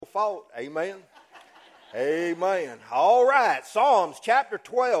fault. Amen. Amen. All right. Psalms chapter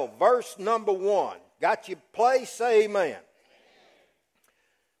 12, verse number 1. Got your place? Say amen.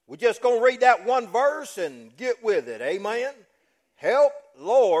 We're just going to read that one verse and get with it. Amen. Help,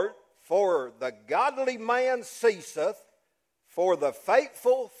 Lord, for the godly man ceaseth, for the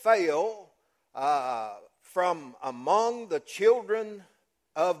faithful fail from among the children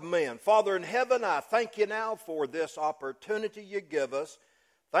of men. Father in heaven, I thank you now for this opportunity you give us.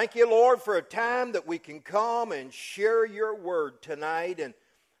 Thank you, Lord, for a time that we can come and share your word tonight. And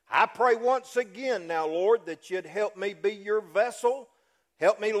I pray once again now, Lord, that you'd help me be your vessel.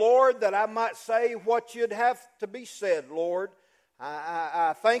 Help me, Lord, that I might say what you'd have to be said, Lord.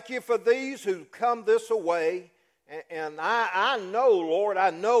 I thank you for these who come this way. And I know, Lord,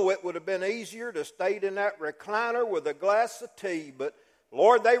 I know it would have been easier to stay in that recliner with a glass of tea. But,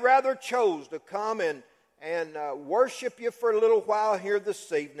 Lord, they rather chose to come and worship you for a little while here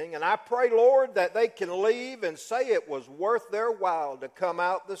this evening. And I pray, Lord, that they can leave and say it was worth their while to come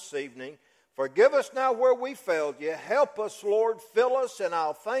out this evening. Forgive us now where we failed you. Help us, Lord. Fill us, and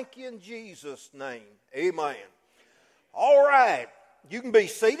I'll thank you in Jesus' name. Amen. All right. You can be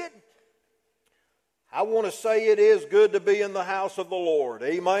seated. I want to say it is good to be in the house of the Lord.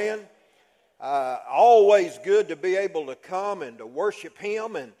 Amen. Always good to be able to come and to worship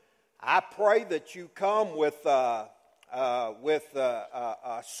Him. And I pray that you come with a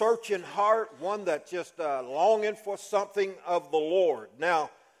searching heart, one that's just longing for something of the Lord. Now,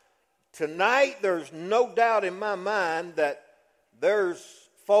 tonight there's no doubt in my mind that there's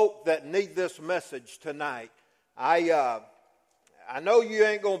folk that need this message tonight. I know you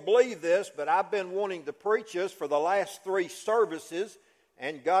ain't going to believe this, but I've been wanting to preach this for the last 3 services,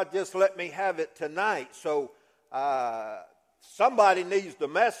 and God just let me have it tonight. So, somebody needs the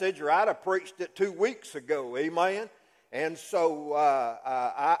message, or I'd have preached it 2 weeks ago, amen? And so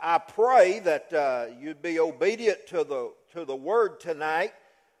I pray that you'd be obedient to the word tonight.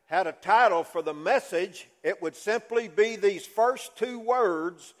 Had a title for the message. It would simply be these first 2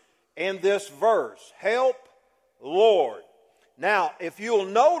 words in this verse. Help, Lord. Now, if you'll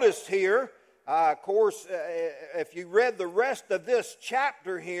notice here, of course, if you read the rest of this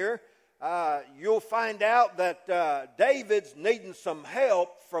chapter here, you'll find out that David's needing some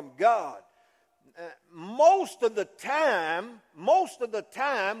help from God. Most of the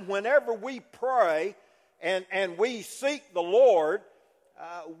time, whenever we pray and we seek the Lord,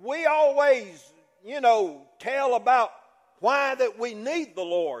 we always, tell about why that we need the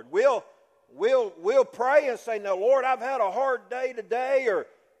Lord. We'll pray and say, "Now, Lord, I've had a hard day today," or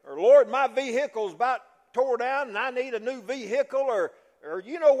 "Lord, my vehicle's about tore down and I need a new vehicle," or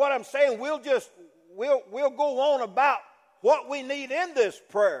you know what I'm saying? We'll go on about what we need in this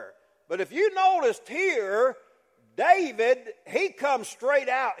prayer. But if you noticed here, David, he comes straight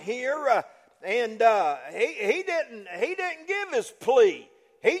out here, and he didn't give his plea.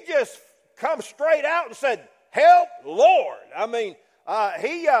 He just come straight out and said, "Help, Lord." I mean,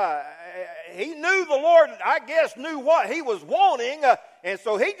 he knew the Lord, I guess, knew what he was wanting, and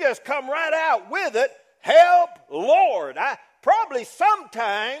so he just come right out with it. Help, Lord. Probably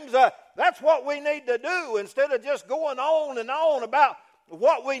sometimes that's what we need to do. Instead of just going on and on about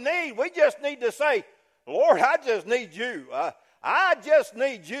what we need, we just need to say, "Lord, I just need you. I just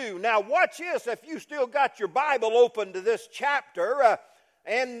need you." Now watch this. If you still got your Bible open to this chapter,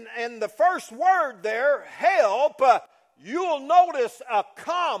 and the first word there, help, you'll notice a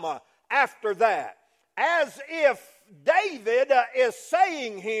comma after that. As if David is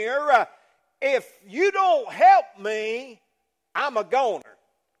saying here, if you don't help me, I'm a goner.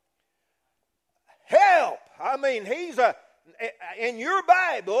 Help. I mean, he's in your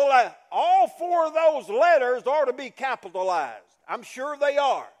Bible, all 4 of those letters ought to be capitalized. I'm sure they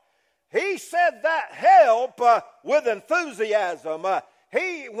are. He said that help with enthusiasm.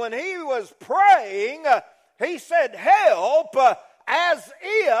 When he was praying, he said help as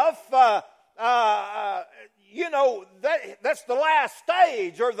if, that's the last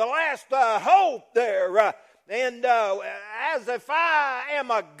stage or the last hope there. And as if I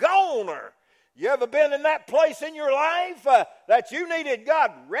am a goner. You ever been in that place in your life that you needed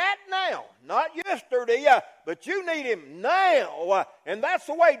God right now? Not yesterday, but you need Him now. And that's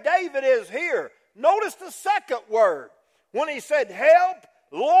the way David is here. Notice the second word. When he said, "Help,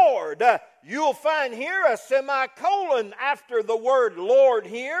 Lord," you'll find here a semicolon after the word Lord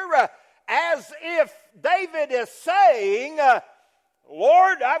here, as if David is saying,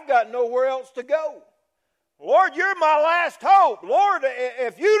 "Lord, I've got nowhere else to go. Lord, you're my last hope. Lord,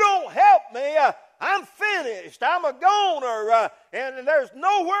 if you don't help me, I'm finished. I'm a goner, and there's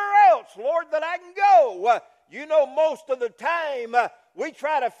nowhere else, Lord, that I can go." Most of the time we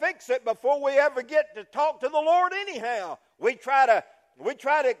try to fix it before we ever get to talk to the Lord anyhow. We try to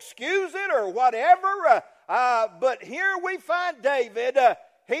excuse it or whatever. But here we find David.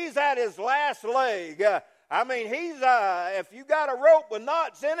 He's at his last leg. He's if you got a rope with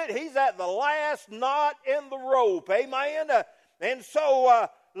knots in it, he's at the last knot in the rope. Amen. And so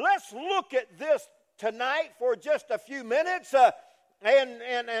let's look at this tonight for just a few minutes. And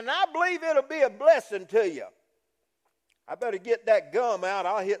I believe it'll be a blessing to you. I better get that gum out.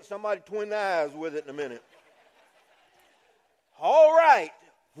 I'll hit somebody between the eyes with it in a minute. All right.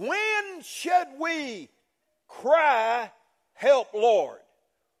 When should we cry, "Help, Lord"?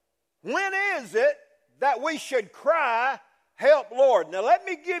 When is it that we should cry, "Help, Lord"? Now, let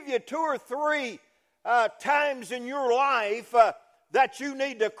me give you 2 or 3 times in your life that you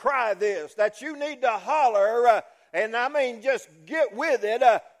need to cry this, that you need to holler, just get with it,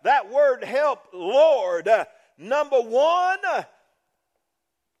 that word, "Help, Lord." Number 1,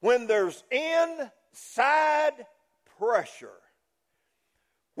 when there's inside pressure.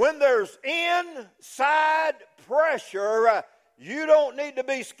 When there's inside pressure, you don't need to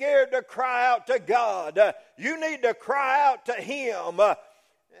be scared to cry out to God. You need to cry out to Him.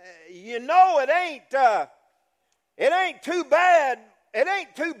 It ain't too bad. It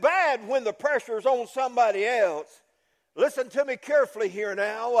ain't too bad when the pressure's on somebody else. Listen to me carefully here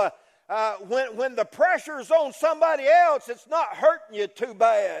now. When the pressure's on somebody else, it's not hurting you too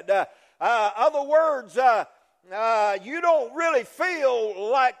bad. Other words, you don't really feel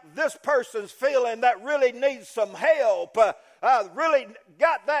like this person's feeling that really needs some help. Really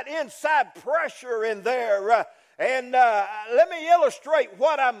got that inside pressure in there. And let me illustrate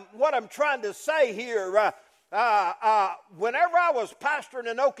what I'm trying to say here. Whenever I was pastoring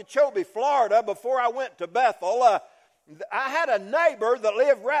in Okeechobee, Florida, before I went to Bethel, I had a neighbor that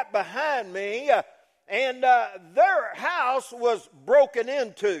lived right behind me, and their house was broken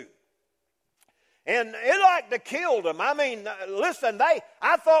into. And it like to killed them. Listen,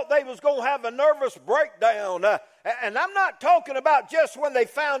 I thought they was going to have a nervous breakdown. And I'm not talking about just when they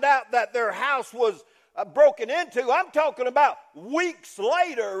found out that their house was broken into. I'm talking about weeks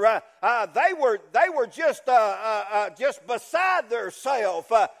later. They were just beside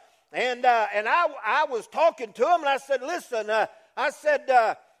themselves. And I was talking to them, and I said, "Listen,"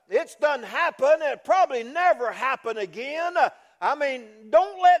 "it's done happened. It'll probably never happen again.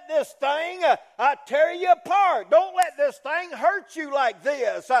 Don't let this thing tear you apart. Don't let this thing hurt you like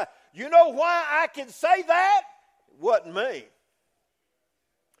this." You know why I can say that? It wasn't me.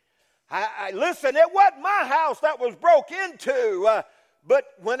 Listen, it wasn't my house that was broke into. But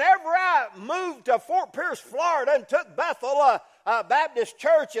whenever I moved to Fort Pierce, Florida, and took Bethel Baptist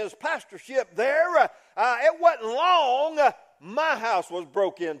Church as pastorship there, it wasn't long my house was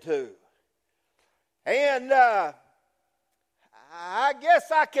broke into. And I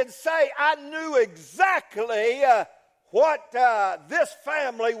guess I can say I knew exactly what this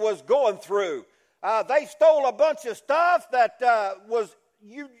family was going through. They stole a bunch of stuff that was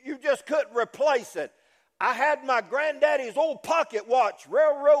you just couldn't replace it. I had my granddaddy's old pocket watch,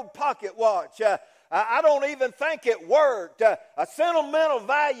 railroad pocket watch. I don't even think it worked. A sentimental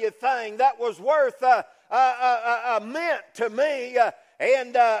value thing that was worth a mint to me,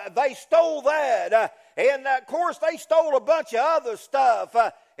 and they stole that. And of course, they stole a bunch of other stuff.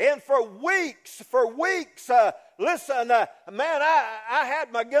 And for weeks, listen, man, I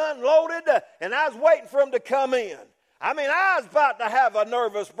had my gun loaded, and I was waiting for them to come in. I was about to have a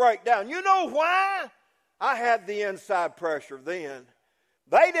nervous breakdown. You know why? I had the inside pressure then.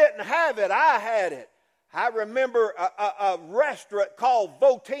 They didn't have it. I had it. I remember a restaurant called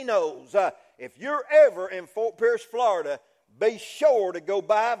Votino's. If you're ever in Fort Pierce, Florida, be sure to go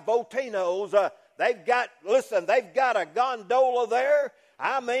by Votino's. They've got a gondola there.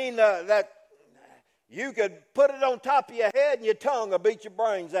 That you could put it on top of your head and your tongue will beat your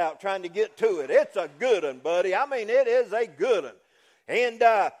brains out trying to get to it. It's a good one, buddy. It is a good one. And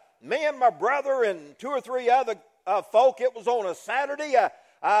me and my brother and 2 or 3 other folk, it was on a Saturday.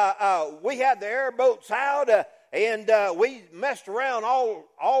 We had the airboats out, and we messed around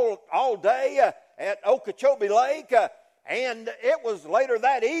all day at Okeechobee Lake. And it was later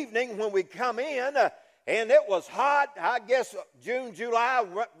that evening when we come in, and it was hot, I guess June, July,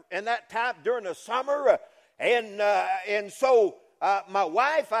 and that time during the summer. And so my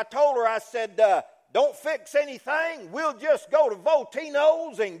wife, I told her, I said, don't fix anything. We'll just go to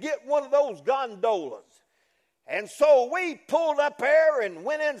Votino's and get one of those gondolas. And so we pulled up there and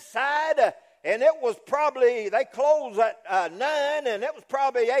went inside, and it was probably, they closed at 9, and it was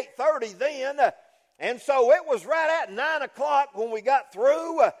probably 8:30 then. And so it was right at 9 o'clock when we got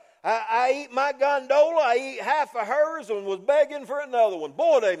through. I eat my gondola, I eat half of hers and was begging for another one.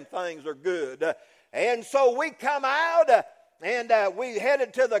 Boy, them things are good. And so we come out and we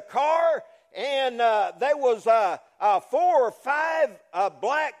headed to the car, and there was 4 or 5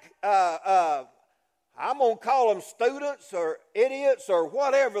 black, I'm going to call them students or idiots or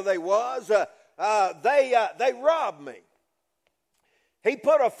whatever they was. They robbed me. He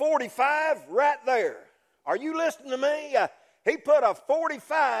put a 45 right there. Are you listening to me? He put a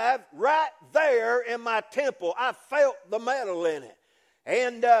 45 right there in my temple. I felt the metal in it.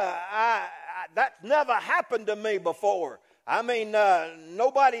 And that's never happened to me before. I mean,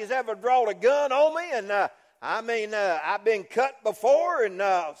 nobody's ever drawn a gun on me, and I've been cut before and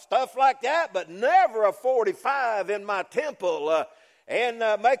stuff like that, but never a 45 in my temple. And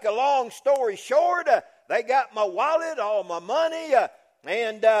make a long story short, they got my wallet, all my money,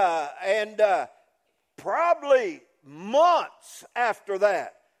 and probably months after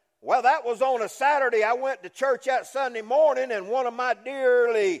that. Well, that was on a Saturday. I went to church that Sunday morning, and one of my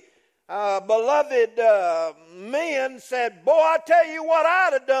dearly beloved men said, "Boy, I tell you what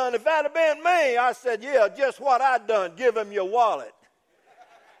I'd have done if that had been me." I said, "Yeah, just what I'd done. Give him your wallet."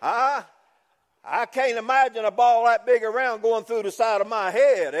 I can't imagine a ball that big around going through the side of my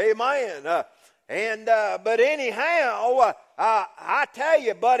head. Amen. But anyhow, I tell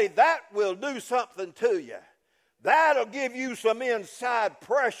you, buddy, that will do something to you. That'll give you some inside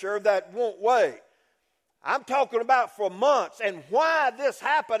pressure that won't wait. I'm talking about for months. And why this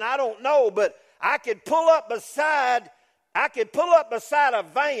happened, I don't know. But I could pull up beside a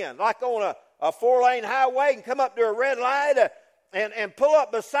van, like on a 4-lane highway, and come up to a red light and pull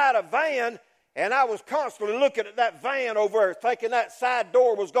up beside a van. And I was constantly looking at that van over there, thinking that side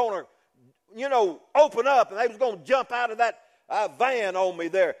door was going to, open up, and they was going to jump out of that van on me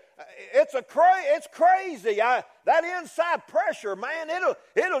there. It's crazy. That inside pressure, man,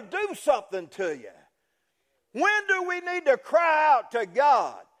 it'll do something to you. When do we need to cry out to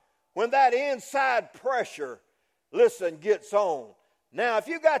God? When that inside pressure, listen, gets on. Now, if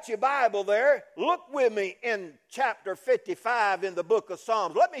you got your Bible there, look with me in chapter 55 in the book of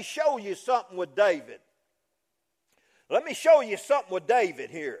Psalms. Let me show you something with David. Let me show you something with David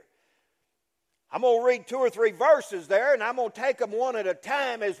here. I'm going to read 2 or 3 verses there, and I'm going to take them one at a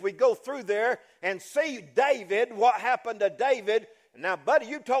time as we go through there and see David, what happened to David. Now, buddy,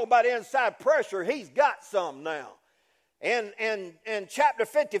 you talk about inside pressure. He's got some now. And in chapter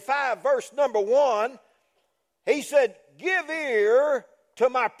 55, verse number 1, he said, "Give ear to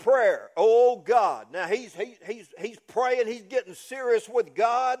my prayer, O God." Now, he's praying. He's getting serious with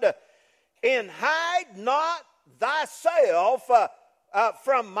God. "And hide not thyself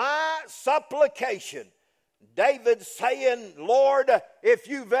from my supplication." David saying, "Lord, if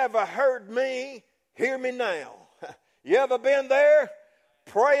you've ever heard me, hear me now." You ever been there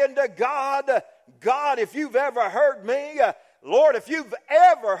praying to God? "God, if you've ever heard me, Lord, if you've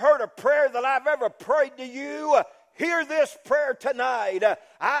ever heard a prayer that I've ever prayed to you, hear this prayer tonight.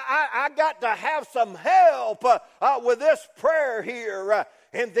 I got to have some help with this prayer here."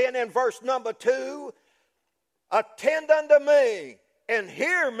 And then in verse number 2, "Attend unto me and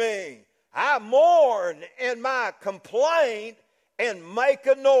hear me. I mourn in my complaint and make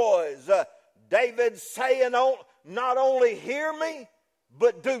a noise." David saying, not only hear me,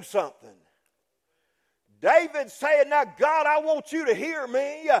 but do something. David saying, "Now, God, I want you to hear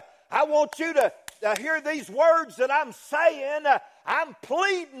me. I want you to hear these words that I'm saying. I'm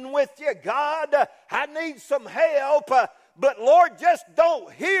pleading with you, God. I need some help. But, Lord, just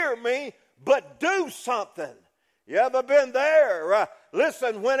don't hear me, but do something." You ever been there?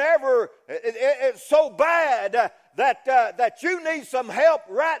 Listen, whenever it's so bad that you need some help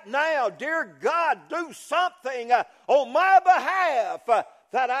right now, dear God, do something on my behalf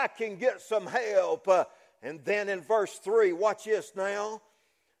that I can get some help. And then in verse 3, watch this now.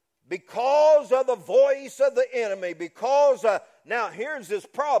 "Because of the voice of the enemy," now here's his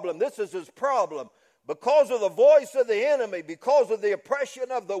problem. This is his problem. "Because of the voice of the enemy, because of the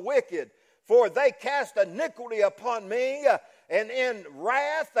oppression of the wicked, for they cast iniquity upon me, and in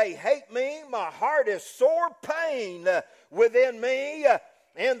wrath they hate me. My heart is sore pain within me,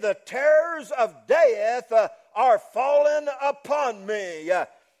 and the terrors of death are fallen upon me."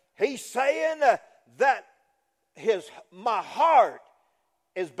 He's saying that my heart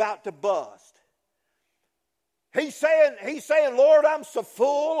is about to bust. He's saying, "Lord, I'm so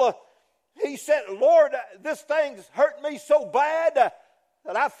full." He said, "Lord, this thing's hurt me so bad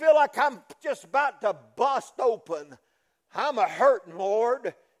that I feel like I'm just about to bust open. I'm a hurting,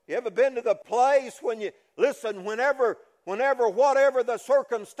 Lord." You ever been to the place when you, listen, whenever whatever the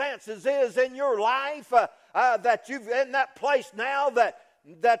circumstances is in your life, that you've in that place now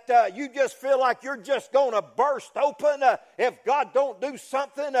you just feel like you're just going to burst open if God don't do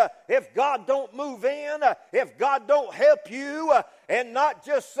something, if God don't move in, if God don't help you, and not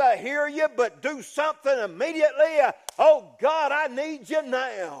just hear you, but do something immediately. Oh, God, I need you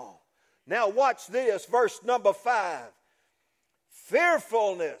now. Now watch this, verse number 5.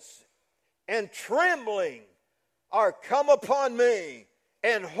 Fearfulness and trembling are come upon me,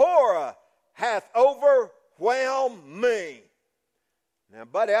 and horror hath overwhelmed me. Now,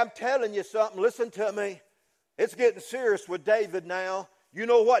 buddy, I'm telling you something. Listen to me. It's getting serious with David now. You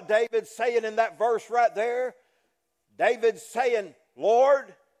know what David's saying in that verse right there? David's saying,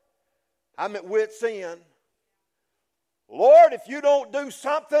 Lord, I'm at wit's end. Lord, if you don't do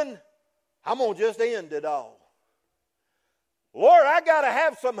something, I'm going to just end it all. Lord, I got to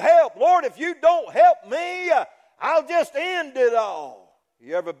have some help. Lord, if you don't help me, I'll just end it all.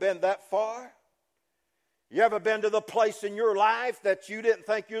 You ever been that far? You ever been to the place in your life that you didn't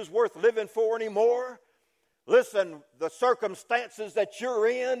think you was worth living for anymore? Listen, the circumstances that you're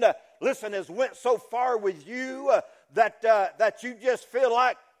in, has went so far with you that you just feel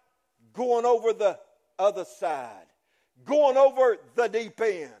like going over the other side, going over the deep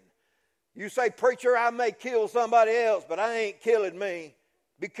end. You say, preacher, I may kill somebody else, but I ain't killing me.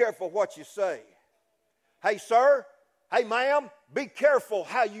 Be careful what you say. Hey, sir, hey, ma'am, be careful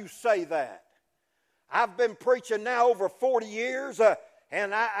how you say that. I've been preaching now over 40 years,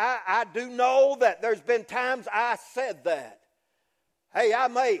 and I do know that there's been times I said that. Hey, I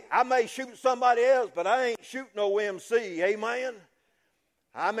may shoot somebody else, but I ain't shooting no MC, amen?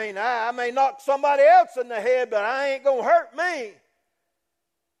 I mean, I may knock somebody else in the head, but I ain't going to hurt me.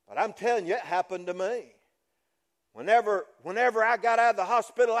 But I'm telling you, it happened to me. Whenever I got out of the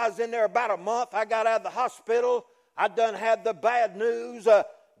hospital, I was in there about a month. I got out of the hospital. I done had the bad news.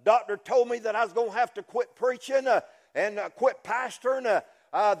 Doctor told me that I was going to have to quit preaching and quit pastoring,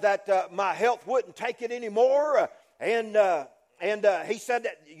 that my health wouldn't take it anymore. And he said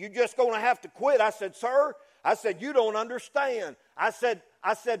that you're just going to have to quit. I said, sir, you don't understand. I said,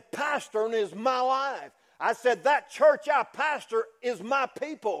 pastoring is my life. I said, that church I pastor is my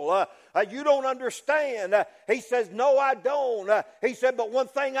people. You don't understand. He says, no, I don't. He said, but one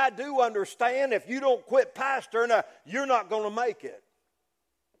thing I do understand, if you don't quit pastoring, you're not going to make it.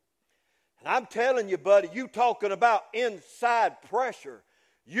 And I'm telling you, buddy, you talking about inside pressure.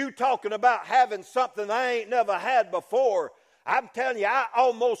 You talking about having something I ain't never had before. I'm telling you, I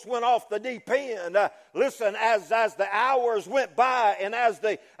almost went off the deep end. Listen, as the hours went by and as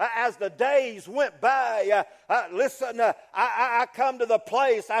the days went by, I come to the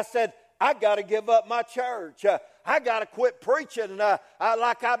place, I said, I got to give up my church. I got to quit preaching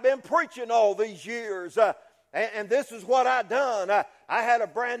like I've been preaching all these years. And this is what I done. I had a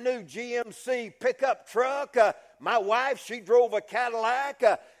brand new GMC pickup truck. My wife, she drove a Cadillac,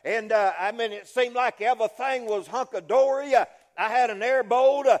 it seemed like everything was hunky-dory. I had an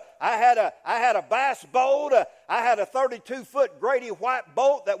airboat. I had a bass boat. I had a 32-foot Grady White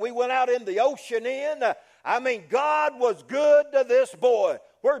boat that we went out in the ocean in. God was good to this boy.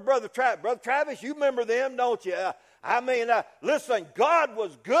 Where's Brother Travis? Brother Travis, you remember them, don't you? Listen, God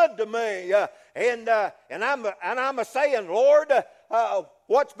was good to me, and I'm saying, Lord,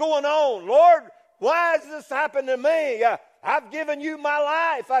 what's going on, Lord? Why has this happened to me? I've given you my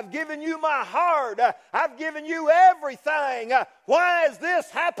life. I've given you my heart. I've given you everything. Why is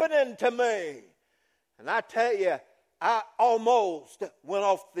this happening to me? And I tell you, I almost went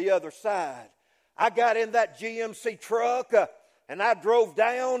off the other side. I got in that GMC truck and I drove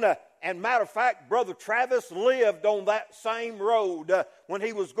down. And matter of fact, Brother Travis lived on that same road when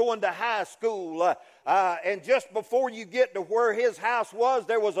he was going to high school. And just before you get to where his house was,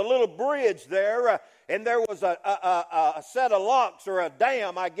 there was a little bridge there. And there was a set of locks, or a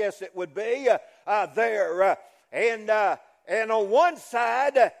dam, I guess it would be, there. And on one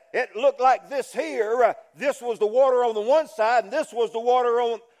side, it looked like this here. This was the water on the one side, and this was the water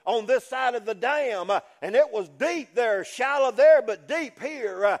on this side of the dam. And it was deep there, shallow there, but deep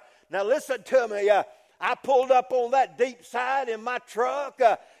here. Now listen to me. I pulled up on that deep side in my truck,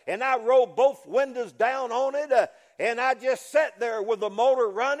 and I rolled both windows down on it, and I just sat there with the motor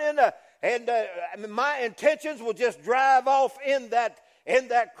running, and my intentions were just drive off in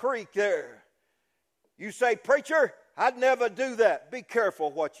that creek there. You say, preacher, I'd never do that. Be careful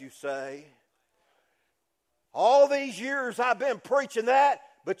what you say. All these years I've been preaching that,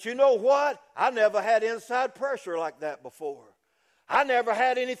 but you know what? I never had inside pressure like that before. I never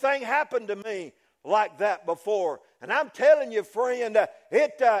had anything happen to me like that before. And I'm telling you, friend,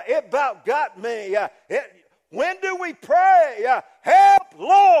 it about got me. When do we pray? Help,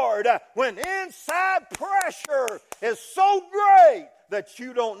 Lord, when inside pressure is so great that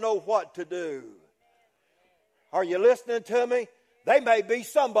you don't know what to do. Are you listening to me? There may be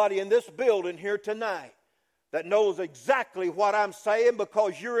somebody in this building here tonight that knows exactly what I'm saying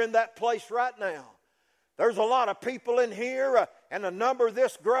because you're in that place right now. There's a lot of people in here and a number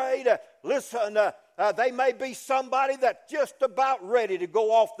this grade. Listen, they may be somebody that's just about ready to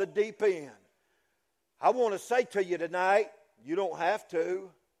go off the deep end. I want to say to you tonight, you don't have to.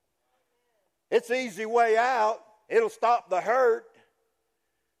 It's the easy way out. It'll stop the hurt.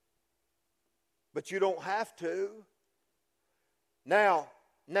 But you don't have to. Now,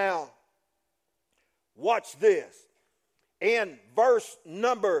 watch this. In verse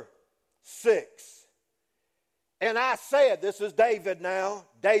number 6. And I said, this is David now.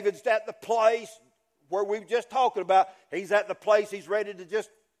 David's at the place where we were just talking about. He's at the place he's ready to just,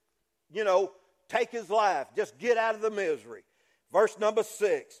 take his life. Just get out of the misery. Verse number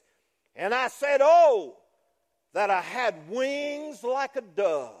 6. And I said, oh, that I had wings like a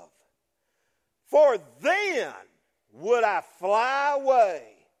dove. For then would I fly away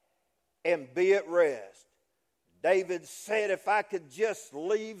and be at rest. David said, if I could just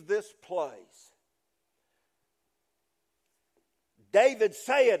leave this place. David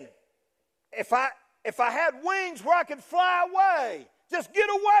saying, if I had wings where I could fly away, just get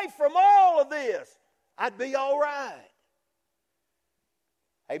away from all of this, I'd be all right.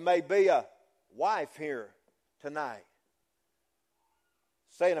 There may be a wife here tonight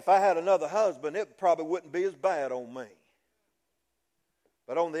saying, if I had another husband, it probably wouldn't be as bad on me.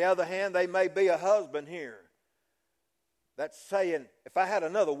 But on the other hand, there may be a husband here that's saying, if I had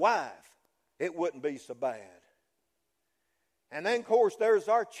another wife, it wouldn't be so bad. And then, of course, there's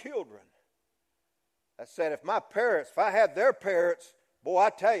our children that said, if I had their parents, boy, I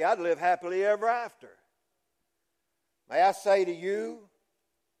tell you, I'd live happily ever after. May I say to you,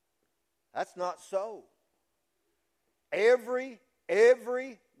 that's not so. Every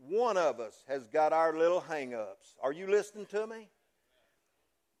one of us has got our little hang-ups. Are you listening to me?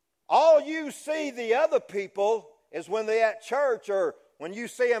 All you see the other people is when they're at church, or when you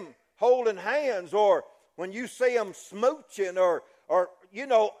see them holding hands, or when you see them smooching, or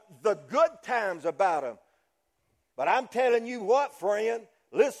the good times about them. But I'm telling you what, friend,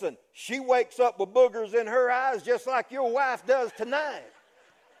 listen, she wakes up with boogers in her eyes just like your wife does tonight.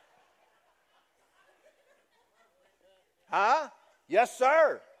 Huh? Yes,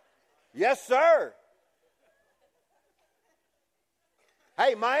 sir. Yes, sir.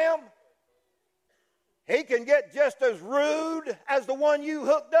 Hey, ma'am, he can get just as rude as the one you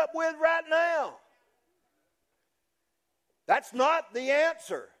hooked up with right now. That's not the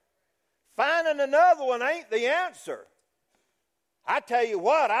answer. Finding another one ain't the answer. I tell you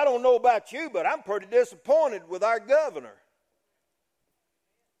what, I don't know about you, but I'm pretty disappointed with our governor.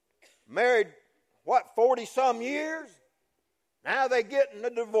 Married, 40-some years? Now they're getting a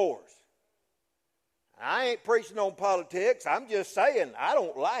divorce. I ain't preaching on politics. I'm just saying I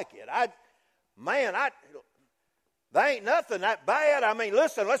don't like it. There ain't nothing that bad. I mean,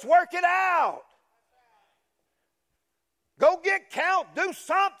 listen, let's work it out. Go get count. Do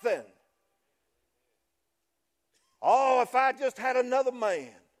something. Oh, if I just had another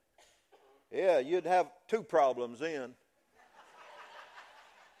man. Yeah, you'd have two problems then.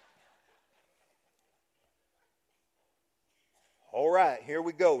 All right, here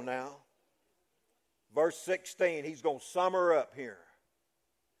we go now. Verse 16, he's going to sum her up here.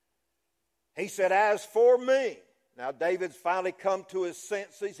 He said, as for me. Now, David's finally come to his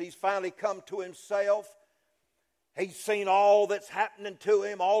senses. He's finally come to himself. He's seen all that's happening to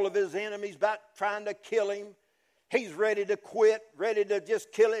him, all of his enemies about trying to kill him. He's ready to quit, ready to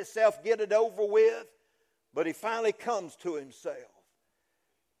just kill himself, get it over with. But he finally comes to himself.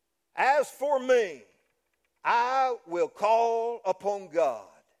 As for me, I will call upon God,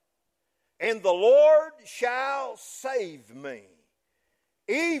 and the Lord shall save me.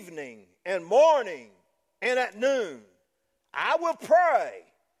 Evening and morning and at noon, I will pray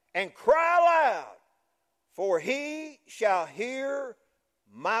and cry aloud, for he shall hear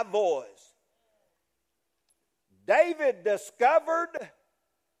my voice. David discovered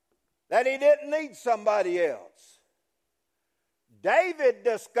that he didn't need somebody else. David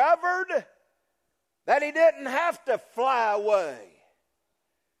discovered that he didn't have to fly away.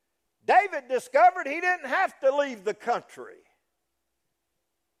 David discovered he didn't have to leave the country.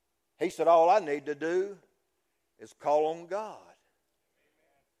 He said, all I need to do is call on God.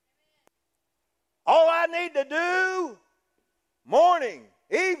 All I need to do, morning,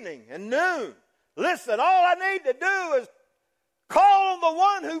 evening, and noon. Listen, all I need to do is call on the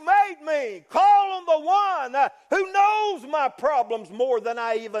one who made me. Call on the one who knows my problems more than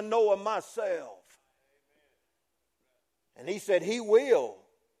I even know of myself. And he said, He will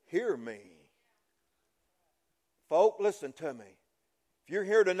hear me. Folk, listen to me. If you're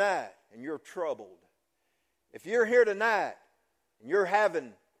here tonight and you're troubled, if you're here tonight and you're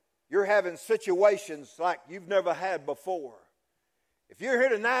having situations like you've never had before, if you're here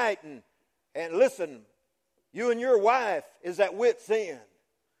tonight and listen, you and your wife is at wit's end.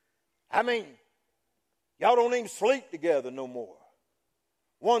 I mean, y'all don't even sleep together no more.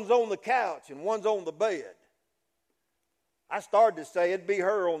 One's on the couch and one's on the bed. I started to say it'd be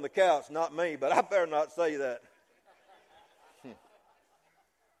her on the couch, not me, but I better not say that.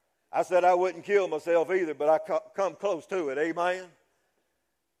 I said I wouldn't kill myself either, but I come close to it. Amen?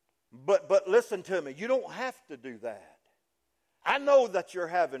 But listen to me. You don't have to do that. I know that you're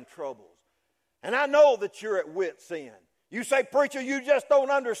having troubles. And I know that you're at wit's end. You say, preacher, you just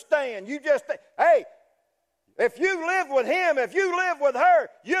don't understand. Hey, if you live with him, if you live with her,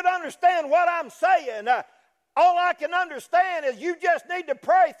 you'd understand what I'm saying. All I can understand is you just need to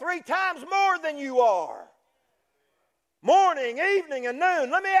pray 3 times more than you are. Morning, evening, and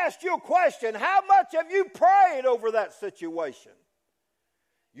noon. Let me ask you a question. How much have you prayed over that situation?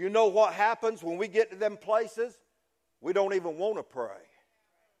 You know what happens when we get to them places? We don't even want to pray.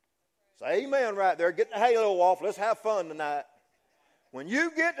 Say amen right there. Get the halo off. Let's have fun tonight. When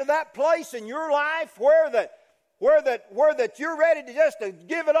you get to that place in your life where you're ready to just to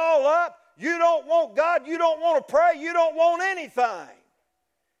give it all up, you don't want God, you don't want to pray, you don't want anything.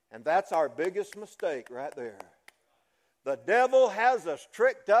 And that's our biggest mistake right there. The devil has us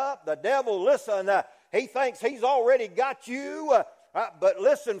tricked up. The devil, listen, he thinks he's already got you. But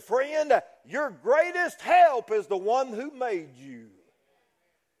listen, friend, your greatest help is the one who made you.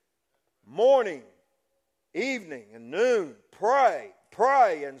 Morning, evening, and noon, pray,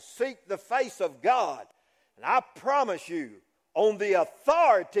 and seek the face of God. And I promise you, on the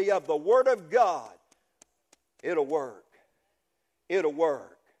authority of the Word of God, it'll work. It'll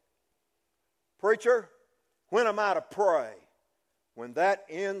work. Preacher, when am I to pray? When that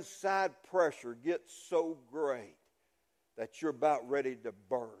inside pressure gets so great that you're about ready to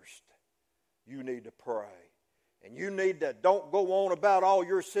burst, you need to pray. And you need to, don't go on about all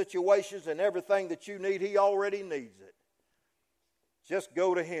your situations and everything that you need. He already needs it. Just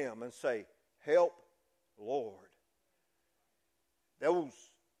go to him and say, help, Lord.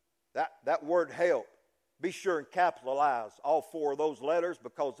 That word help, be sure and capitalize all 4 of those letters,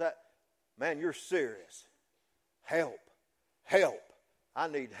 because man, you're serious. Help. I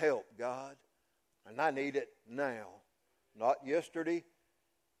need help, God. And I need it now. Not yesterday,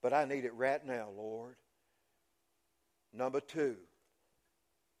 but I need it right now, Lord. Number 2.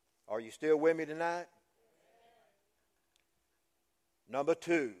 Are you still with me tonight? Number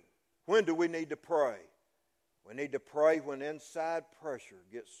 2. When do we need to pray? We need to pray when inside pressure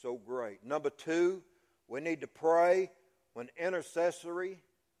gets so great. Number 2, we need to pray when intercessory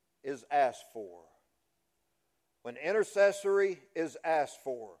is asked for. When intercessory is asked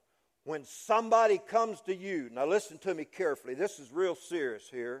for. When somebody comes to you, now listen to me carefully, this is real serious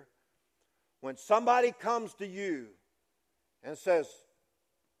here. When somebody comes to you and says,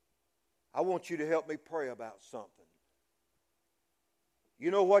 I want you to help me pray about something. You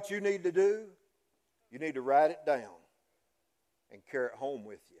know what you need to do? You need to write it down and carry it home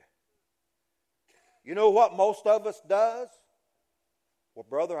with you. You know what most of us does? Well,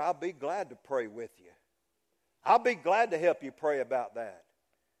 brother, I'll be glad to pray with you. I'll be glad to help you pray about that.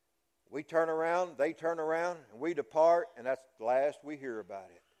 We turn around, they turn around, and we depart, and that's the last we hear about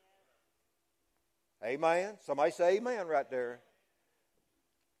it. Amen? Somebody say amen right there.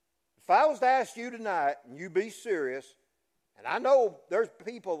 If I was to ask you tonight, and you be serious, and I know there's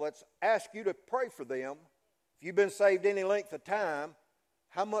people that's asked you to pray for them, if you've been saved any length of time,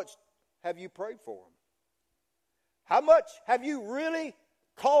 how much have you prayed for them? How much have you really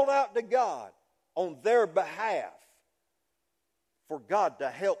called out to God on their behalf for God to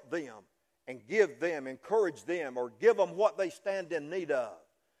help them and give them, encourage them, or give them what they stand in need of?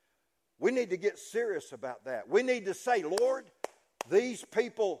 We need to get serious about that. We need to say, Lord, these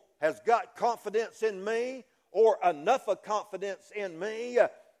people has got confidence in me, or enough of confidence in me,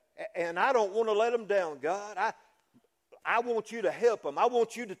 and I don't want to let them down, God. I want you to help them. I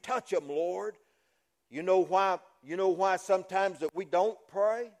want you to touch them, Lord. You know why sometimes that we don't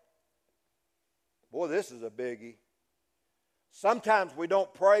pray? Boy, this is a biggie. Sometimes we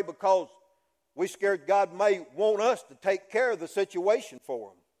don't pray because we're scared God may want us to take care of the situation for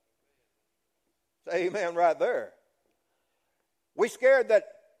them. Say amen right there. We're scared that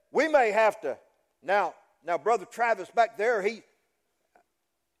we may have to. Now, Brother Travis back there,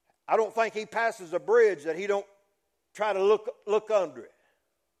 I don't think he passes a bridge that he don't try to look under it.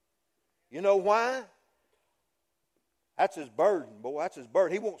 You know why? That's his burden, boy. That's his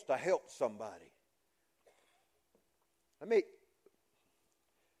burden. He wants to help somebody.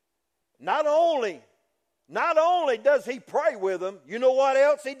 Not only does he pray with them, you know what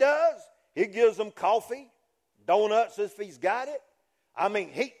else he does? He gives them coffee, donuts if he's got it. I mean,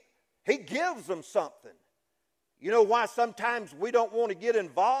 he gives them something. You know why sometimes we don't want to get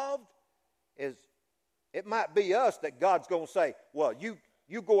involved? Is it might be us that God's going to say, well, you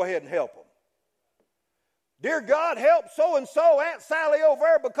go ahead and help them. Dear God, help so-and-so, Aunt Sally over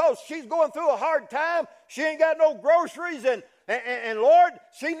there, because she's going through a hard time. She ain't got no groceries, and Lord,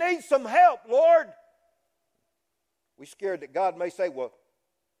 she needs some help, Lord. We're scared that God may say, well,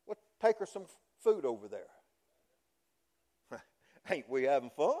 take her some food over there. Ain't we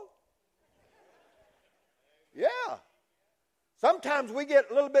having fun? Yeah. Sometimes we get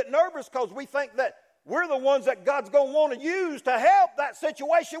a little bit nervous because we think that we're the ones that God's going to want to use to help that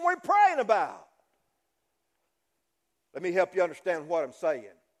situation we're praying about. Let me help you understand what I'm saying.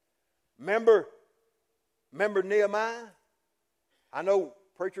 Remember Nehemiah? I know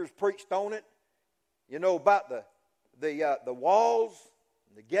preachers preached on it. You know about the walls,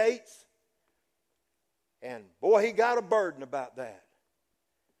 the gates. And boy, he got a burden about that.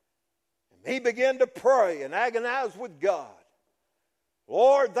 And he began to pray and agonize with God.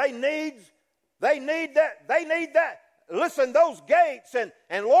 Lord, they need that. Listen, those gates,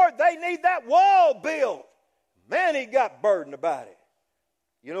 and Lord, they need that wall built. Man, he got burdened about it.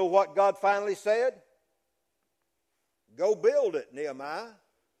 You know what God finally said? Go build it, Nehemiah.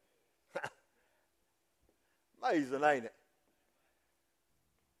 Amazing, ain't it?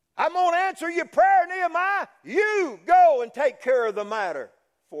 I'm going to answer your prayer, Nehemiah. You go and take care of the matter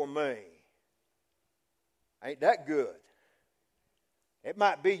for me. Ain't that good? It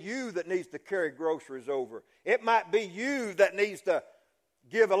might be you that needs to carry groceries over. It might be you that needs to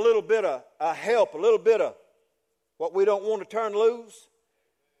give a little bit of help, a little bit of what we don't want to turn loose,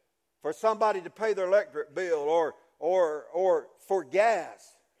 for somebody to pay their electric bill or for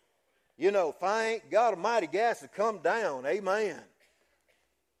gas. You know, thank God Almighty, gas has come down. Amen.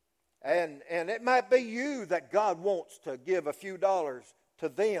 And it might be you that God wants to give a few dollars to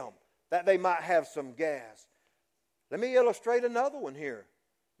them that they might have some gas. Let me illustrate another one here.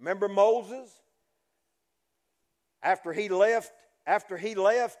 Remember Moses? After he left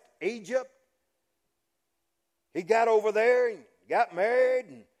Egypt, he got over there and got married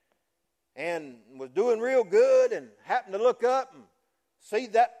and was doing real good, and happened to look up and see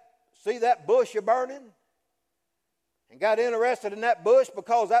that bush burning, and got interested in that bush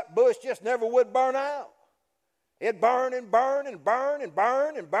because that bush just never would burn out. It burned and burned and burned and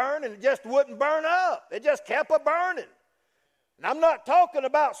burned and burned, and it just wouldn't burn up. It just kept burning. And I'm not talking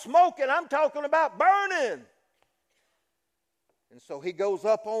about smoking, I'm talking about burning. And so he goes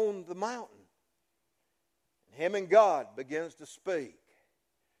up on the mountain. Him and God begins to speak.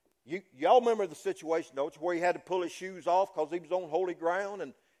 Y'all remember the situation, don't you, where he had to pull his shoes off because he was on holy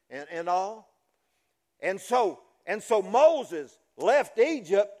ground and all? And so Moses left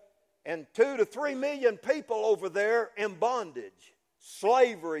Egypt and 2 to 3 million people over there in bondage,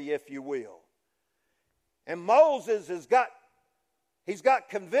 slavery, if you will. And Moses he's got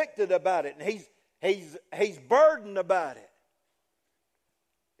convicted about it, and he's burdened about it.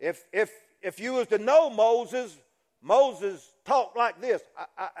 If you was to know Moses talked like this.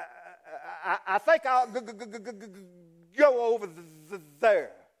 I think I'll go over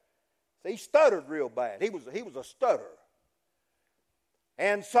there. See, he stuttered real bad. He was a stutterer.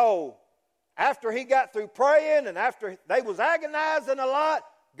 And so, after he got through praying and after they was agonizing a lot,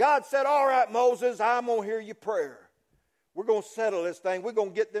 God said, all right, Moses, I'm going to hear your prayer. We're going to settle this thing. We're going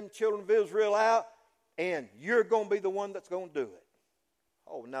to get them children of Israel out, and you're going to be the one that's going to do it.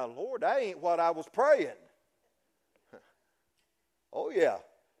 Oh, now, Lord, that ain't what I was praying. Oh, yeah.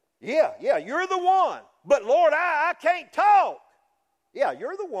 Yeah, you're the one. But, Lord, I can't talk. Yeah,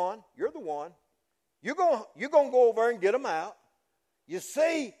 you're the one. You're the one. You're going to go over and get them out. You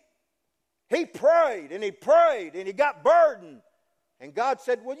see, he prayed, and he got burdened. And God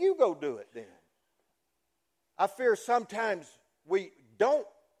said, well, you go do it then. I fear sometimes we don't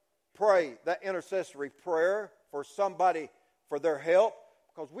pray that intercessory prayer for somebody for their help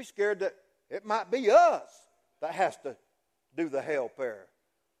because we're scared that it might be us that has to do the help there.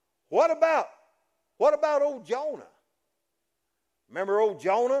 What about old Jonah? Remember old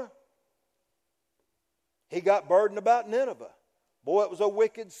Jonah? He got burdened about Nineveh. Boy, it was a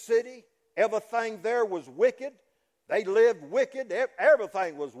wicked city. Everything there was wicked. They lived wicked.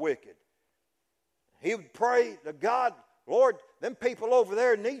 Everything was wicked. He would pray to God, Lord, them people over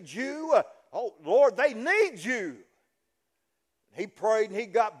there need you. Oh, Lord, they need you. He prayed and he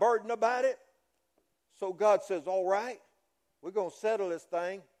got burdened about it. So God says, all right, we're going to settle this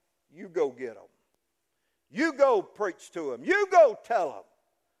thing. You go get them. You go preach to them. You go tell them.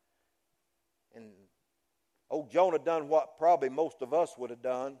 And old Jonah done what probably most of us would have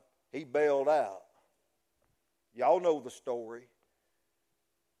done. He bailed out. Y'all know the story.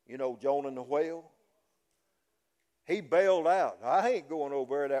 You know Jonah and the whale? He bailed out. I ain't going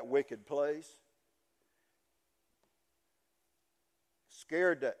over there to that wicked place.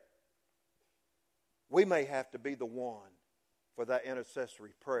 Scared that we may have to be the one for that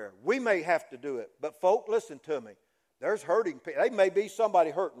intercessory prayer. We may have to do it. But folk, listen to me. There's hurting people. There may be somebody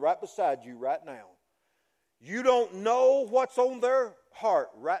hurting right beside you right now. You don't know what's on their heart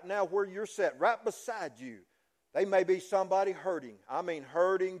right now where you're sat, right beside you. They may be somebody hurting. I mean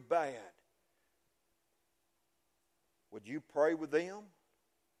hurting bad. Would you pray with them?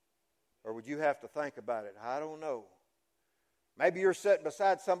 Or would you have to think about it? I don't know. Maybe you're sitting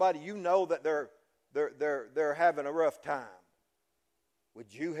beside somebody you know that they're having a rough time.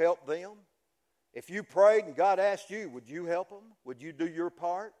 Would you help them? If you prayed and God asked you, would you help them? Would you do your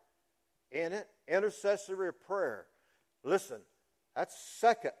part in it? Intercessory prayer. Listen, that's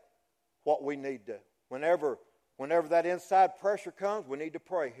second what we need to, whenever that inside pressure comes, we need to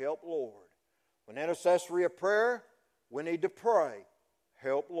pray, help Lord. When intercessory prayer, we need to pray,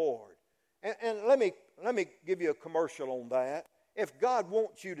 help Lord. And let me give you a commercial on that. If God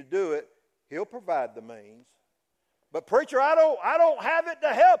wants you to do it, He'll provide the means. But preacher, I don't have it to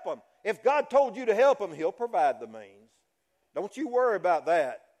help them. If God told you to help them, He'll provide the means. Don't you worry about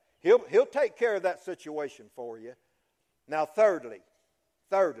that. He'll take care of that situation for you. Now, thirdly,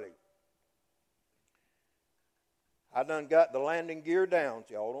 I done got the landing gear down.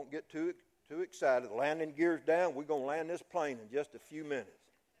 So y'all don't get too excited. The landing gear's down. We're going to land this plane in just a few minutes.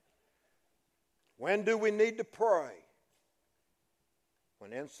 When do we need to pray?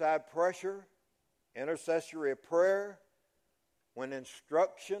 When inside pressure, intercessory prayer, when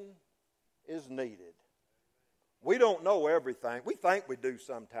instruction is needed. We don't know everything. We think we do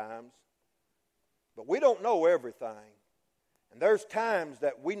sometimes, but we don't know everything. And there's times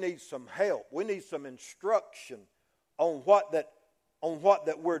that we need some help. We need some instruction on what that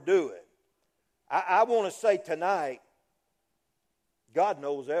we're doing. I want to say tonight, God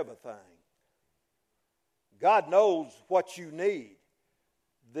knows everything. God knows what you need.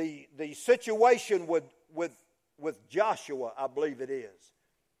 The situation with Joshua, I believe it is.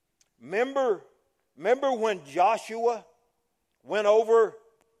 Remember when Joshua went over,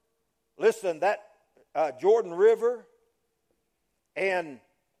 listen, that Jordan River and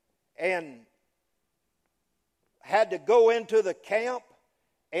had to go into the camp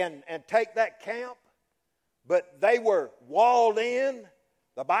and take that camp, but they were walled in.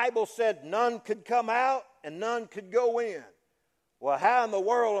 The Bible said none could come out and none could go in. Well, how in the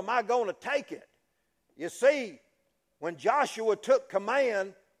world am I going to take it? You see, when Joshua took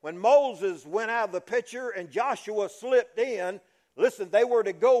command, when Moses went out of the picture and Joshua slipped in, listen, they were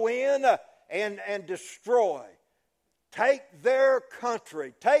to go in and destroy. Take their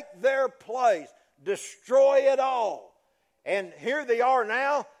country, take their place, destroy it all. And here they are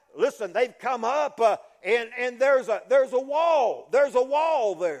now. Listen, they've come up and there's a wall. There's a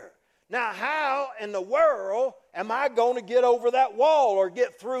wall there. Now, how in the world am I going to get over that wall or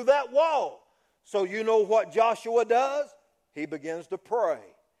get through that wall? So you know what Joshua does? He begins to pray.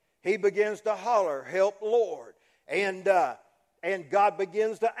 He begins to holler, help Lord. And God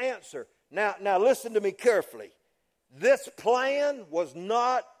begins to answer. Now listen to me carefully. This plan was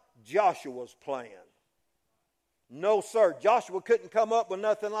not Joshua's plan. No, sir. Joshua couldn't come up with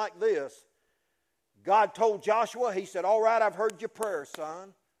nothing like this. God told Joshua, He said, all right, I've heard your prayer,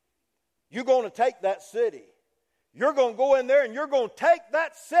 son. You're going to take that city. You're going to go in there and you're going to take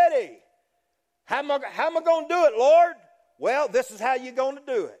that city. How am I going to do it, Lord? Well, this is how you're going to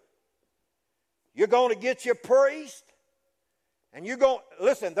do it. You're going to get your priest, and you're going,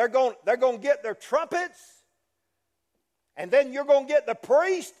 listen, they're going to get their trumpets, and then you're going to get the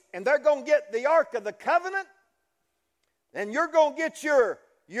priest, and they're going to get the Ark of the Covenant, and you're going to get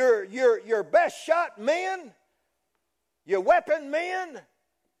your best shot men, your weapon men,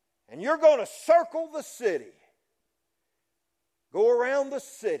 and you're going to circle the city. Go around the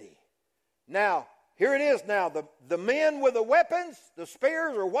city. Now, here it is now. The men with the weapons, the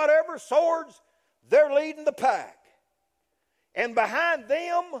spears or whatever, swords, they're leading the pack. And behind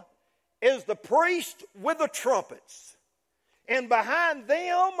them is the priest with the trumpets. And behind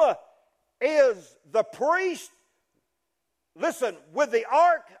them is the priest, listen, with the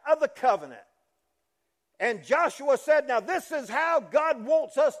Ark of the Covenant. And Joshua said, now this is how God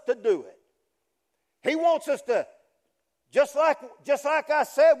wants us to do it. He wants us to, just like I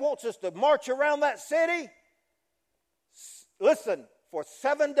said, wants us to march around that city. listen, for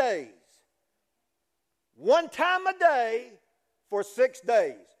 7 days. One time a day for 6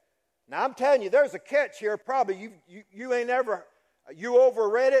 days. Now I'm telling you, there's a catch here. Probably you ain't ever, you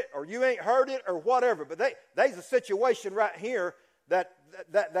overread it or you ain't heard it or whatever. But there's a situation right here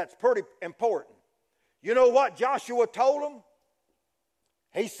that's pretty important. You know what Joshua told them?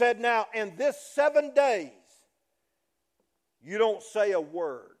 He said, now in this 7 days, you don't say a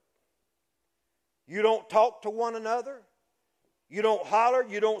word. You don't talk to one another. You don't holler.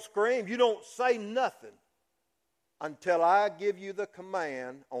 You don't scream. You don't say nothing until I give you the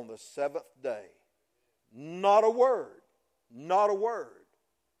command on the 7th day. Not a word. Not a word.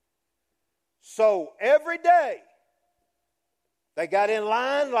 So every day, they got in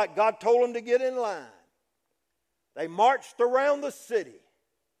line like God told them to get in line. They marched around the city.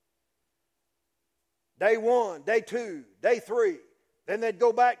 Day 1, day 2, day 3. Then they'd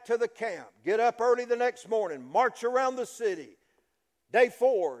go back to the camp, get up early the next morning, march around the city. Day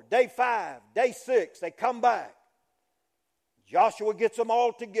 4, day 5, day 6, they come back. Joshua gets them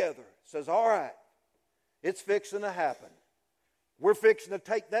all together, says, all right, it's fixing to happen. We're fixing to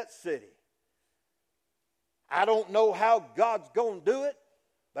take that city. I don't know how God's going to do it,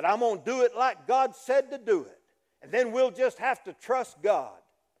 but I'm going to do it like God said to do it. And then we'll just have to trust God.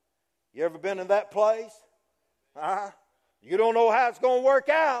 You ever been in that place? You don't know how it's going to work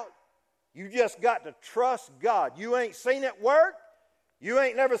out. You just got to trust God. You ain't seen it work. You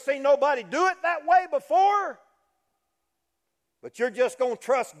ain't never seen nobody do it that way before. But you're just going to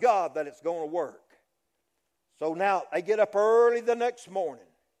trust God that it's going to work. So now they get up early the next morning.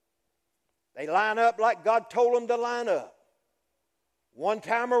 They line up like God told them to line up. One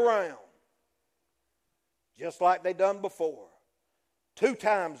time around. Just like they done before. 2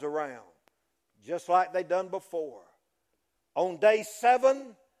 times around. Just like they done before. On day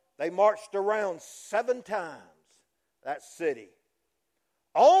 7, they marched around 7 times that city.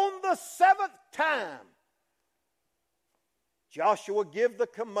 On the 7th time, Joshua give the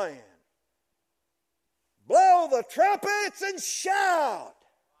command. Blow the trumpets and shout.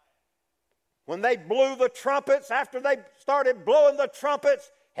 When they blew the trumpets, after they started blowing the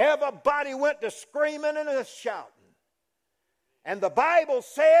trumpets, everybody went to screaming and to shouting. And the Bible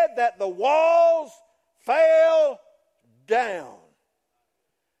said that the walls fell down.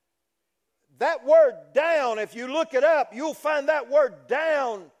 That word down, if you look it up, you'll find that word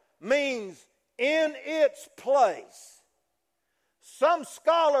down means in its place. Some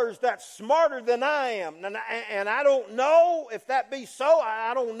scholars that's smarter than I am, and I don't know if that be so,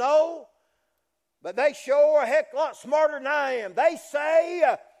 I don't know, but they sure a heck lot smarter than I am. They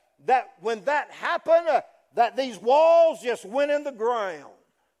say that when that happened, that these walls just went in the ground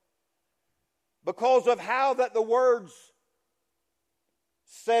because of how that the words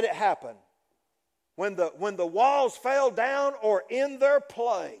said it happened. When the walls fell down or in their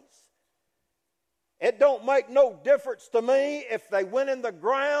place, it don't make no difference to me if they went in the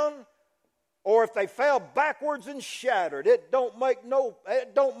ground or if they fell backwards and shattered. It don't make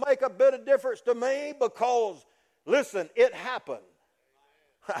a bit of difference to me because, listen, it happened.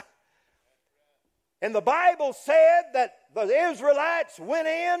 And the Bible said that the Israelites went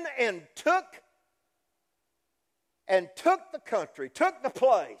in and took the country, took the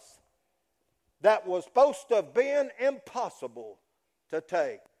place that was supposed to have been impossible to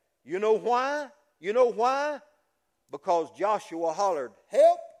take. You know why? You know why? Because Joshua hollered,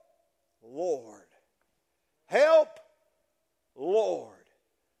 "Help, Lord. Help, Lord."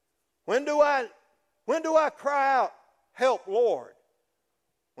 When do I cry out, "Help, Lord"?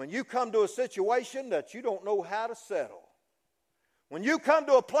 When you come to a situation that you don't know how to settle. When you come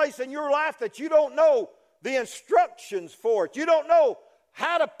to a place in your life that you don't know the instructions for it. You don't know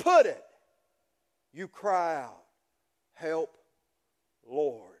how to put it. You cry out, "Help,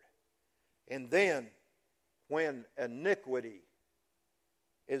 Lord." And then when iniquity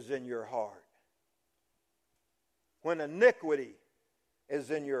is in your heart. When iniquity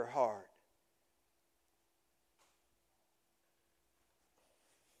is in your heart.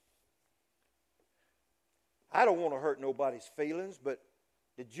 I don't want to hurt nobody's feelings, but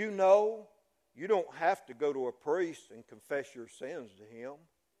did you know you don't have to go to a priest and confess your sins to him?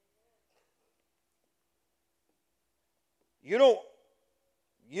 You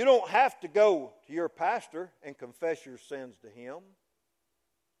don't have to go to your pastor and confess your sins to him.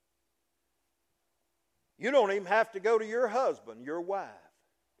 You don't even have to go to your husband, your wife.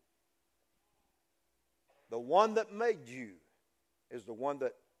 The one that made you is the one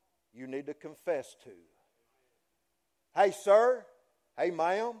that you need to confess to. Hey, sir. Hey,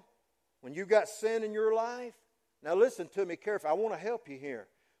 ma'am. When you got sin in your life, now listen to me carefully. I want to help you here.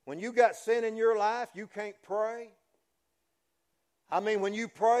 When you got sin in your life, you can't pray. I mean, when you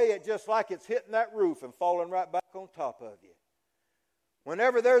pray, it's just like it's hitting that roof and falling right back on top of you.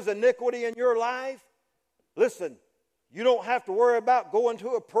 Whenever there's iniquity in your life, listen, you don't have to worry about going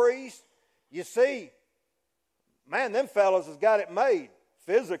to a priest. You see, man, them fellas has got it made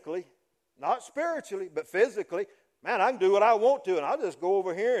physically, not spiritually, but physically. Man, I can do what I want to, and I'll just go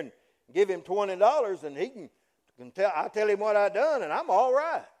over here and give him $20, and he can tell. I tell him what I done, and I'm all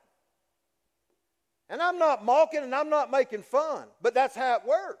right. And I'm not mocking, and I'm not making fun, but that's how it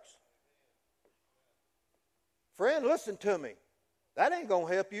works. Friend, listen to me. That ain't going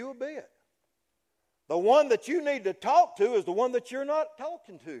to help you a bit. The one that you need to talk to is the one that you're not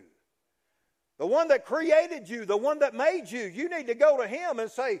talking to. The one that created you, the one that made you. You need to go to him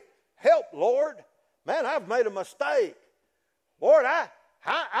and say, help, Lord. Man, I've made a mistake. Lord,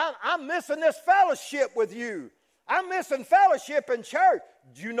 I'm missing this fellowship with you. I'm missing fellowship in church.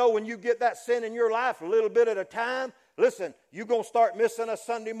 Do you know when you get that sin in your life a little bit at a time? Listen, you're going to start missing a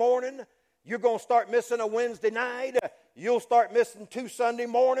Sunday morning. You're going to start missing a Wednesday night. You'll start missing 2 Sunday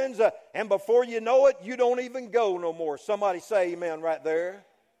mornings. And before you know it, you don't even go no more. Somebody say amen right there.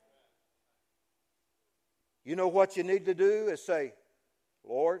 You know what you need to do is say,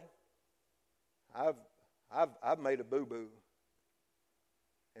 Lord, I've made a boo-boo.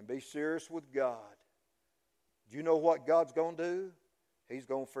 And be serious with God. Do you know what God's going to do? He's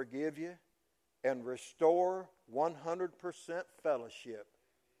going to forgive you and restore 100% fellowship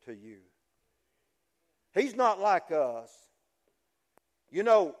to you. He's not like us. You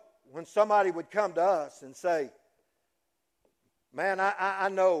know, when somebody would come to us and say, man, I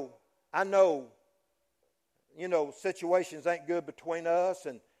know, you know, situations ain't good between us,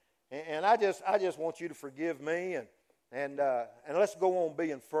 and I just want you to forgive me, and let's go on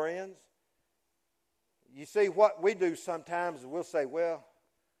being friends. You see, what we do sometimes is we'll say, well,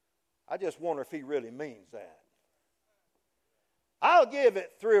 I just wonder if he really means that. I'll give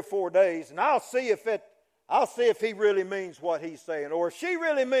it 3 or 4 days, and I'll see if he really means what he's saying, or if she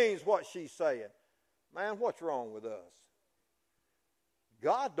really means what she's saying. Man, what's wrong with us?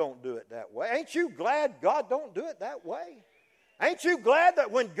 God don't do it that way. Ain't you glad God don't do it that way? Ain't you glad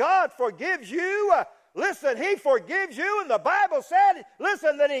that when God forgives you, listen, he forgives you, and the Bible said,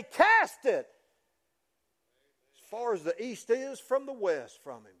 listen, that he cast it as far as the east is from the west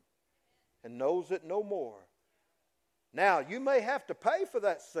from him, and knows it no more. Now, you may have to pay for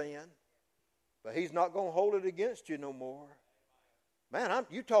that sin, but he's not going to hold it against you no more. Man,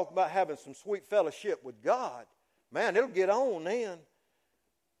 you talk about having some sweet fellowship with God. Man, it'll get on then.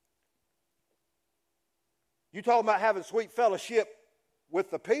 You talk about having sweet fellowship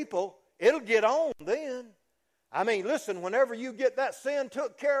with the people, it'll get on then. I mean, listen, whenever you get that sin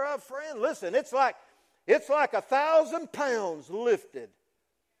took care of, friend, listen, it's like 1,000 pounds lifted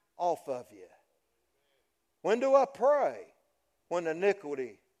off of you. When do I pray? When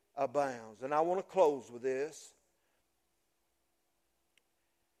iniquity abounds. And I want to close with this.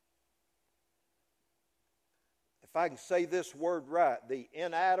 If I can say this word right, the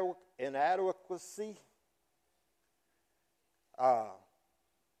inadequacy. I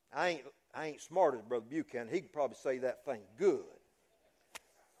ain't smart as Brother Buchanan. He could probably say that thing good.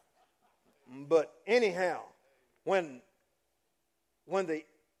 But anyhow, when the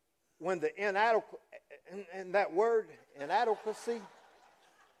inadequacy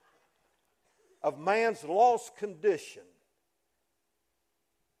of man's lost condition,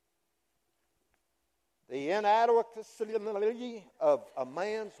 the inadequacy of a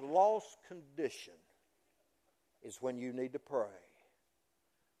man's lost condition is when you need to pray.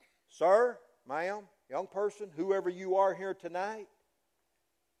 Sir, ma'am, young person, whoever you are here tonight,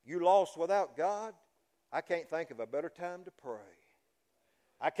 you lost without God, I can't think of a better time to pray.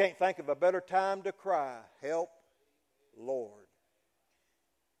 I can't think of a better time to cry, help, Lord.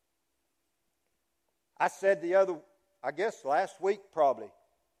 I said last week probably,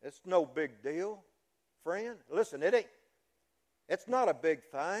 it's no big deal, friend. Listen, it's not a big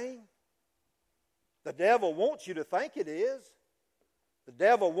thing. The devil wants you to think it is. The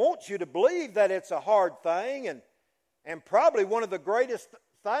devil wants you to believe that it's a hard thing, and probably one of the greatest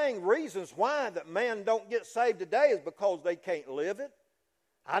reasons why that man don't get saved today is because they can't live it.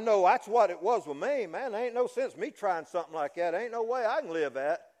 I know that's what it was with me, man. There ain't no sense me trying something like that. There ain't no way I can live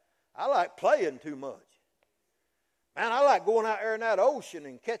that. I like playing too much. Man, I like going out there in that ocean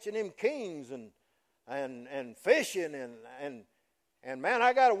and catching them kings and fishing and man,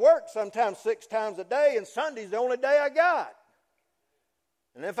 I got to work sometimes 6 times a day, and Sunday's the only day I got.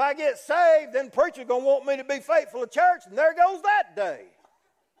 And if I get saved, then preacher's going to want me to be faithful to church, and there goes that day.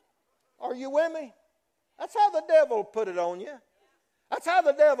 Are you with me? That's how the devil will put it on you. That's how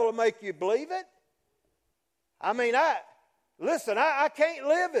the devil will make you believe it. I mean, listen, I can't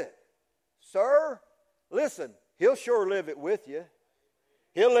live it. Sir, listen, He'll sure live it with you.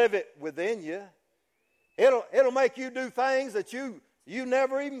 He'll live it within you. It'll make you do things that you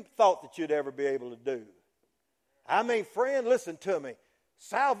never even thought that you'd ever be able to do. I mean, friend, listen to me.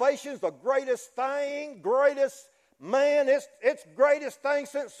 Salvation's the greatest thing, it's greatest thing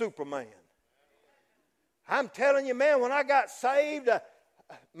since Superman. I'm telling you, man, when I got saved,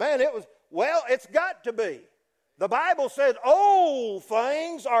 man, it's got to be. The Bible said, old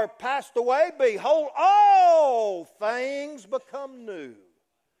things are passed away. Behold, all things become new.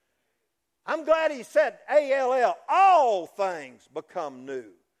 I'm glad he said A-L-L, all things become new.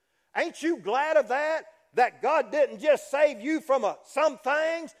 Ain't you glad of that? That God didn't just save you from some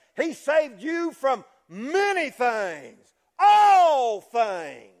things. He saved you from many things. All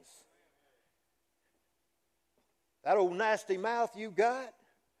things. That old nasty mouth you got,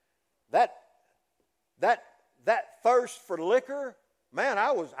 that thirst for liquor, man,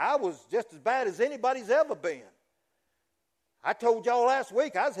 I was just as bad as anybody's ever been. I told y'all last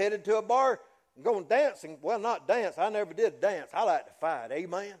week I was headed to a bar and going dancing. Well, not dance. I never did dance. I like to fight.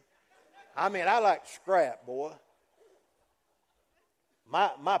 Amen. I mean, I like to scrap, boy.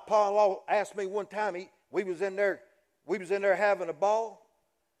 My pa-in-law asked me one time. We was in there having a ball,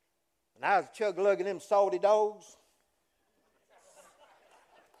 and I was chug-lugging them salty dogs.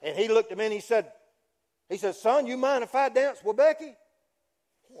 And he looked at me and he said, "Son, you mind if I dance with Becky?"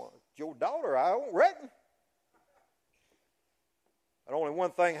 Well, it's your daughter. I don't reckon. But only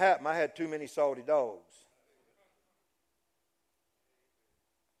one thing happened. I had too many salty dogs.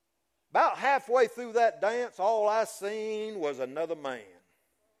 About halfway through that dance, all I seen was another man.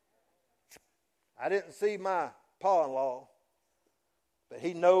 I didn't see my pa-in-law, but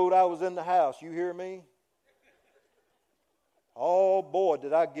he knowed I was in the house. You hear me? Oh, boy,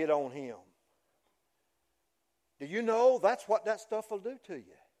 did I get on him. Do you know that's what that stuff will do to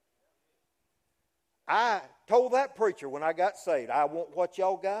you? I told that preacher when I got saved, I want what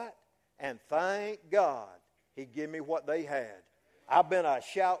y'all got, and thank God he gave me what they had. I've been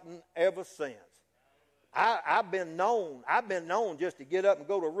shouting ever since. I've been known just to get up and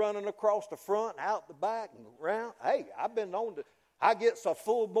go to running across the front, out the back, and around. Hey, I've been known to. I get so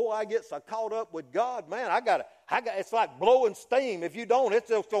full, boy. I get so caught up with God, man. It's like blowing steam. If you don't, it's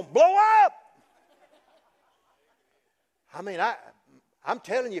just gonna blow up. I mean, I'm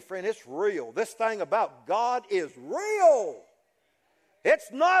telling you, friend, it's real. This thing about God is real.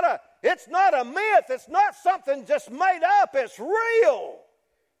 It's not a myth. It's not something just made up. It's real.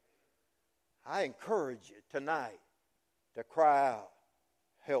 I encourage you tonight to cry out,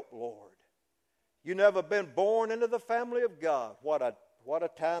 "Help, Lord." You never been born into the family of God. What a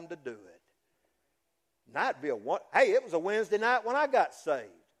time to do it. Hey, it was a Wednesday night when I got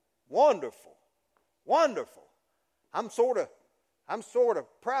saved. Wonderful. Wonderful. I'm sort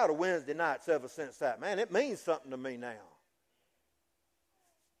of proud of Wednesday nights ever since that. Man, it means something to me now.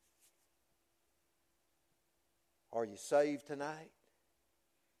 Are you saved tonight?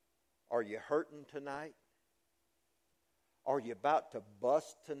 Are you hurting tonight? Are you about to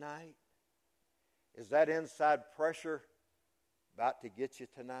bust tonight? Is that inside pressure about to get you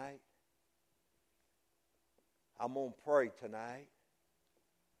tonight? I'm going to pray tonight.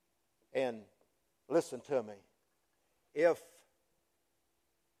 And listen to me. If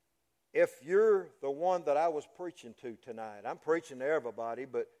you're the one that I was preaching to tonight, I'm preaching to everybody,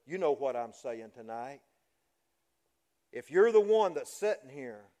 but you know what I'm saying tonight. If you're the one that's sitting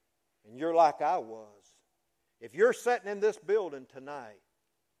here and you're like I was, if you're sitting in this building tonight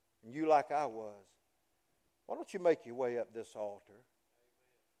and you like I was, why don't you make your way up this altar?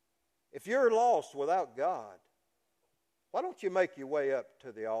 If you're lost without God, why don't you make your way up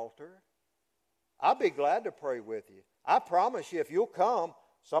to the altar? I'll be glad to pray with you. I promise you, if you'll come,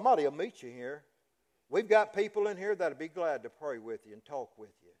 somebody will meet you here. We've got people in here that'll be glad to pray with you and talk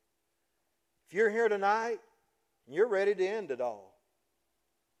with you. If you're here tonight and you're ready to end it all,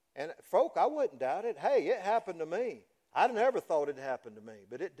 and folk, I wouldn't doubt it. Hey, it happened to me. I never thought it happened to me,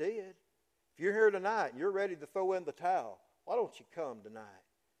 but it did. If you're here tonight and you're ready to throw in the towel, why don't you come tonight?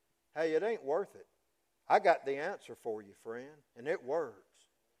 Hey, it ain't worth it. I got the answer for you, friend, and it works.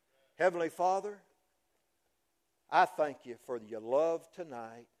 Heavenly Father, I thank you for your love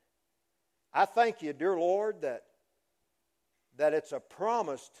tonight. I thank you, dear Lord, that it's a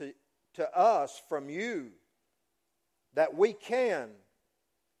promise to us from you that we can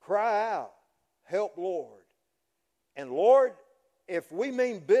cry out, "Help, Lord." And Lord, if we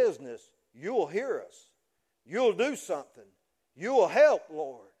mean business, you'll hear us. You'll do something. You'll help,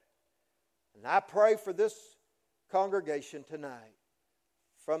 Lord. And I pray for this congregation tonight,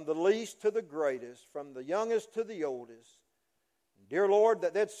 from the least to the greatest, from the youngest to the oldest, Dear Lord,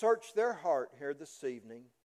 that they'd search their heart here this evening.